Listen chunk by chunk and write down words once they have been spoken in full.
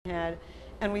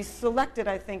And we selected,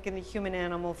 I think, in the human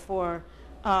animal for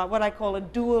what I call a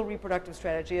dual reproductive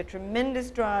strategy, a tremendous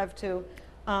drive to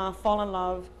fall in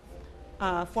love,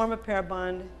 form a pair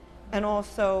bond, and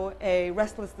also a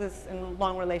restlessness in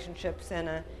long relationships and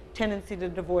a tendency to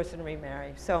divorce and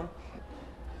remarry. So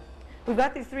we've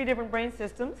got these three different brain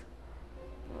systems,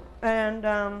 and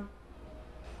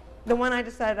the one I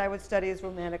decided I would study is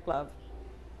romantic love.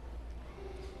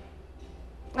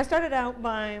 I started out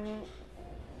by,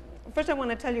 first I want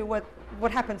to tell you what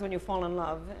happens when you fall in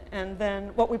love, and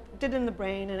then what we did in the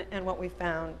brain and what we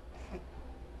found.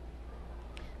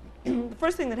 The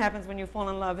first thing that happens when you fall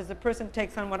in love is a person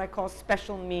takes on what I call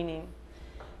special meaning.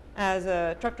 As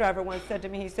a truck driver once said to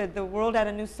me, he said, the world had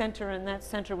a new center, and that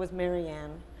center was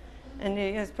Marianne. And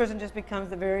this person just becomes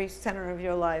the very center of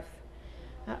your life.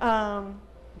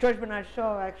 George Bernard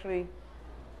Shaw actually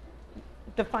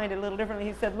defined it a little differently.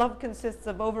 He said, love consists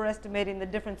of overestimating the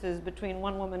differences between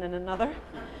one woman and another.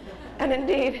 And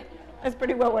indeed, that's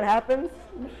pretty well what happens.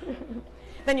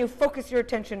 Then you focus your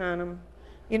attention on them.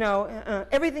 You know,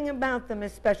 everything about them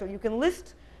is special. You can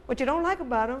list what you don't like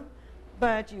about them,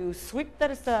 but you sweep that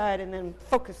aside and then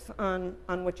focus on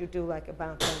what you do like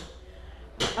about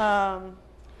them.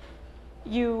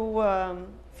 You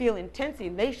feel intense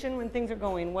elation when things are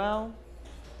going well.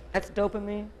 That's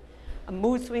dopamine. A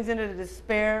mood swings into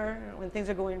despair when things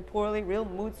are going poorly, real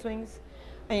mood swings.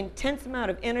 An intense amount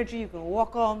of energy. You can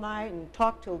walk all night and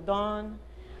talk till dawn.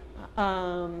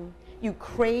 You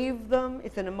crave them.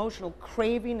 It's an emotional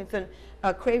craving. It's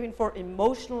a craving for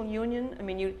emotional union. I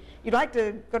mean, you'd like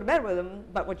to go to bed with them,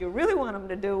 but what you really want them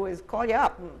to do is call you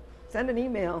up and send an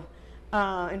email,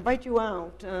 invite you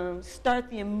out, start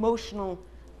the emotional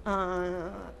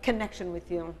connection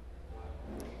with you.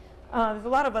 There's a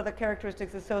lot of other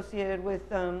characteristics associated with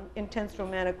intense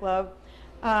romantic love.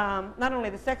 Not only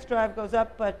the sex drive goes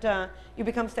up, but you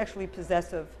become sexually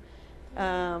possessive.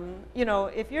 You know,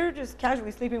 if you're just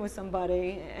casually sleeping with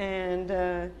somebody and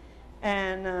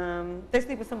they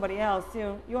sleep with somebody else,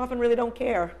 you often really don't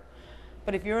care.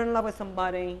 But if you're in love with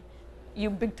somebody, you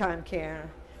big time care.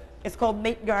 It's called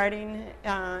mate guarding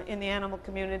in the animal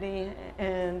community,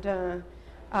 and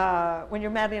when you're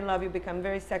madly in love, you become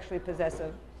very sexually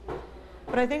possessive.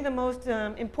 But I think the most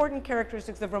important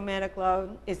characteristics of romantic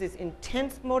love is this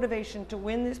intense motivation to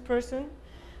win this person,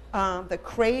 the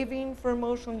craving for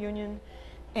emotional union,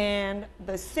 and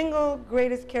the single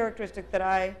greatest characteristic that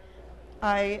I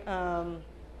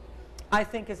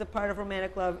think is a part of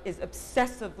romantic love is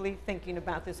obsessively thinking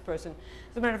about this person.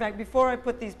 As a matter of fact, before I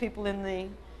put these people in the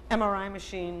MRI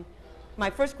machine, my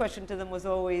first question to them was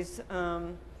always,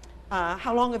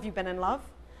 how long have you been in love?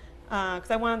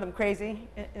 Because I wanted them crazy.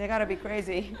 They got to be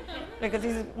crazy because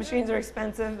these machines are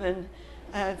expensive and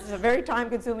it's very time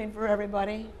consuming for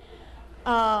everybody.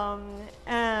 But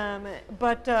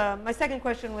my second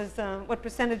question was, what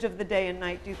percentage of the day and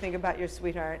night do you think about your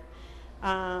sweetheart?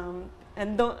 And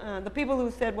the people who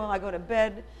said, well, I go to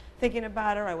bed thinking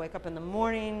about her, I wake up in the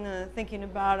morning thinking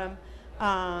about him.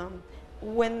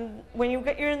 When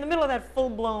you're in the middle of that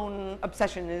full-blown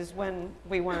obsession is when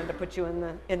we wanted to put you in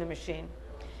the machine.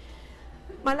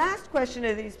 My last question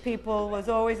to these people was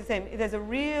always the same. There's a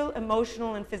real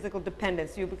emotional and physical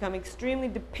dependence. You become extremely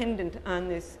dependent on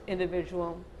this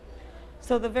individual.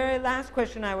 So the very last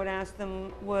question I would ask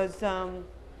them was,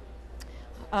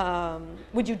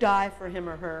 would you die for him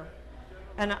or her?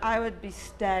 And I would be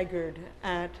staggered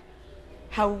at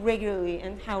how regularly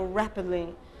and how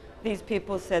rapidly these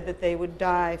people said that they would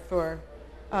die for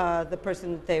the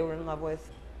person that they were in love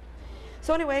with.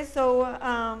 So anyway,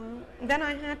 then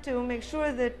I had to make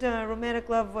sure that romantic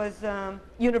love was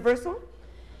universal.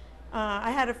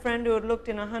 I had a friend who had looked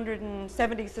in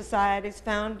 170 societies,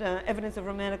 found evidence of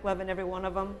romantic love in every one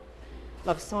of them.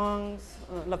 Love songs,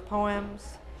 love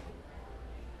poems,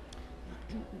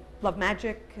 love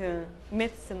magic,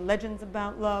 myths and legends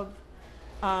about love,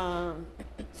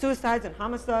 suicides and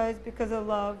homicides because of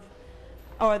love,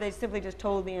 or they simply just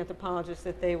told the anthropologists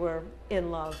that they were in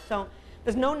love. So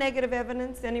there's no negative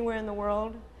evidence anywhere in the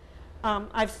world.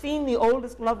 I've seen the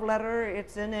oldest love letter.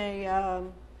 It's in a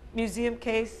museum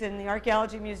case in the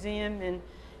Archaeology Museum in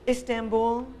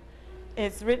Istanbul.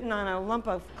 It's written on a lump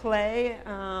of clay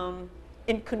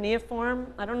in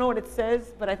cuneiform. I don't know what it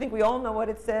says, but I think we all know what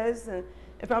it says. It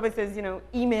probably says, you know,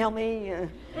 email me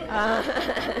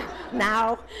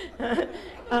now.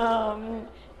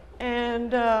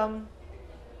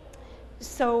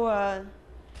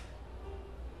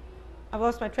 I've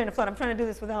lost my train of thought. I'm trying to do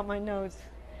this without my notes.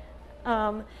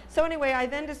 So anyway, I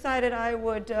then decided I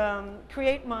would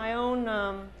create my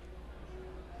own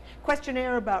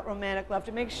questionnaire about romantic love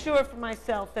to make sure for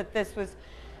myself that this was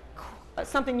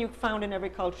something you found in every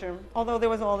culture, although there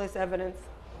was all this evidence.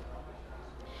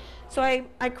 So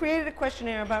I created a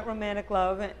questionnaire about romantic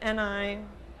love, and I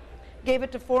gave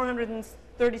it to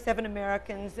 437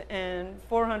 Americans and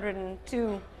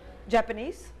 402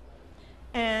 Japanese.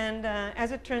 And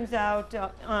as it turns out,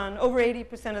 on over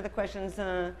 80% of the questions,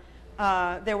 there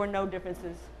were no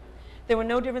differences. There were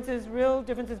no differences, real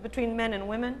differences between men and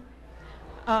women.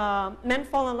 Men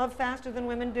fall in love faster than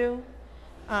women do.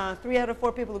 3 out of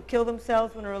 4 people who kill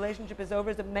themselves when a relationship is over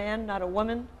is a man, not a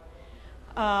woman.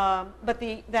 But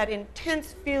that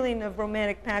intense feeling of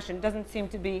romantic passion doesn't seem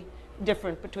to be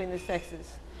different between the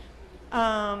sexes.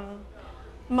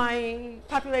 My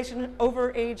population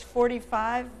over age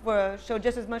 45 showed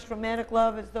just as much romantic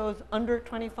love as those under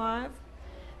 25.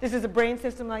 This is a brain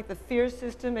system like the fear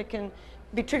system. It can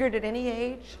be triggered at any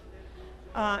age.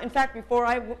 In fact, before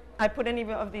I put any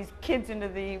of these kids into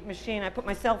the machine, I put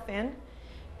myself in.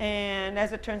 And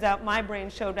as it turns out, my brain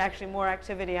showed actually more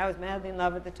activity. I was madly in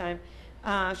love at the time.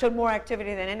 Showed more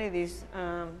activity than any of these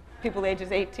people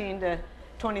ages 18 to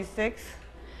 26.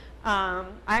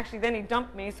 Then he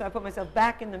dumped me, so I put myself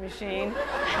back in the machine.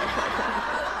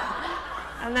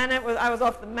 And then I was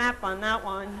off the map on that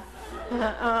one.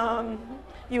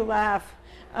 You laugh.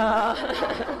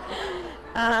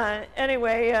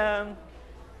 Anyway,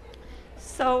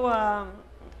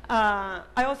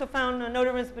 I also found no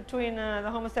difference between the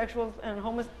homosexuals and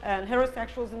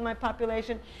heterosexuals in my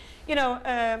population. You know,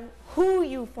 who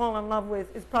you fall in love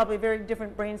with is probably a very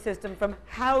different brain system from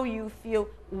how you feel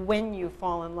when you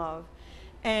fall in love.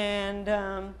 And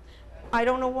I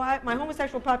don't know why. My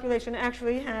homosexual population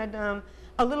actually had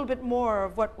a little bit more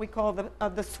of what we call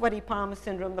the sweaty palm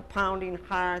syndrome, the pounding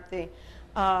heart, the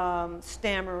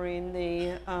stammering,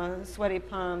 the sweaty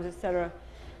palms, etc.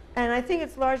 And I think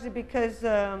it's largely because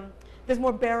there's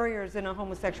more barriers in a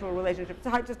homosexual relationship.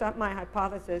 It's just my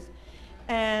hypothesis.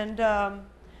 And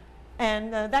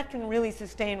that can really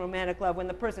sustain romantic love. When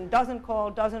the person doesn't call,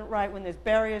 doesn't write, when there's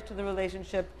barriers to the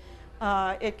relationship,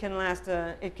 it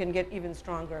can get even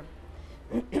stronger.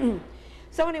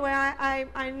 So anyway,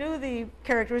 I knew the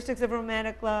characteristics of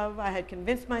romantic love. I had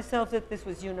convinced myself that this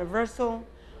was universal,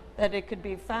 that it could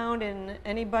be found in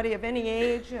anybody of any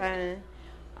age. I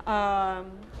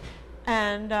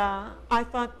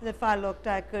thought that if I looked,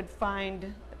 I could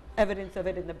find evidence of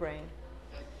it in the brain.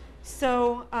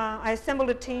 So I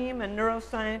assembled a team, a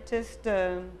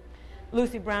neuroscientist,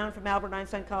 Lucy Brown from Albert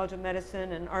Einstein College of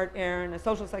Medicine, and Art Aaron, a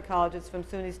social psychologist from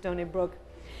SUNY Stony Brook.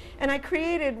 And I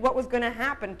created what was going to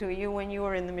happen to you when you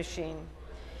were in the machine.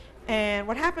 And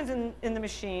what happens in the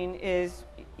machine is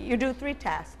you do 3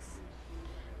 tasks.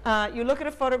 You look at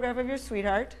a photograph of your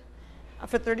sweetheart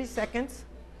for 30 seconds,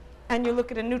 and you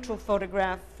look at a neutral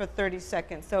photograph for 30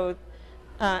 seconds. So,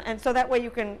 and so that way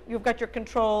you've got your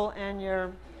control and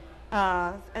your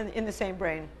in the same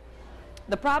brain.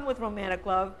 The problem with romantic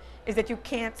love is that you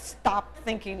can't stop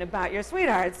thinking about your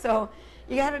sweetheart. So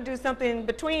you got to do something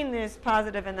between this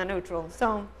positive and the neutral.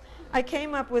 So I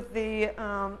came up with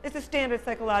it's a standard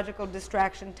psychological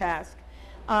distraction task.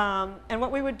 And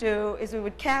what we would do is we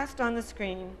would cast on the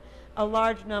screen a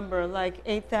large number, like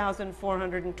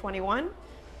 8,421.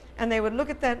 And they would look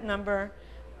at that number,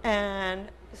 and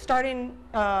starting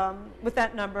with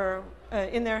that number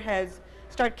in their heads,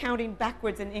 start counting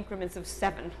backwards in increments of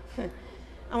 7.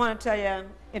 I want to tell you,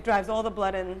 it drives all the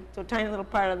blood into a tiny little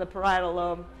part of the parietal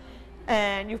lobe.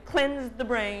 And you've cleansed the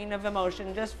brain of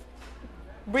emotion, just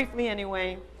briefly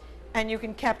anyway, and you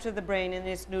can capture the brain in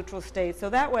this neutral state. So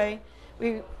that way,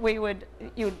 you'd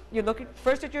look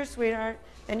first at your sweetheart,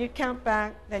 then you'd count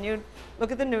back, then you'd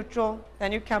look at the neutral,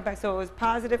 then you'd count back. So it was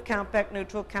positive, count back,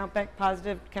 neutral, count back,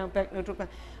 positive, count back, neutral.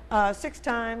 6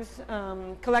 times,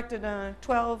 collected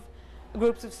 12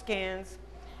 groups of scans.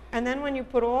 And then when you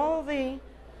put all the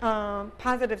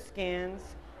positive scans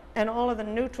and all of the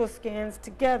neutral scans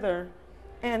together,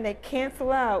 and they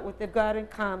cancel out what they've got in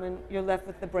common, you're left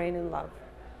with the brain in love.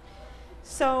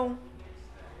 So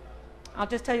I'll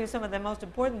just tell you some of the most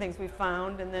important things we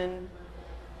found, and then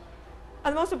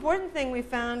the most important thing we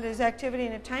found is activity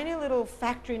in a tiny little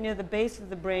factory near the base of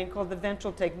the brain called the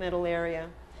ventral tegmental area.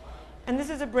 And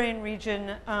this is a brain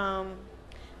region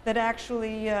that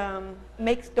actually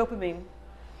makes dopamine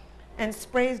and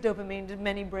sprays dopamine to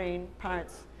many brain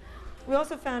parts. We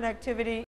also found activity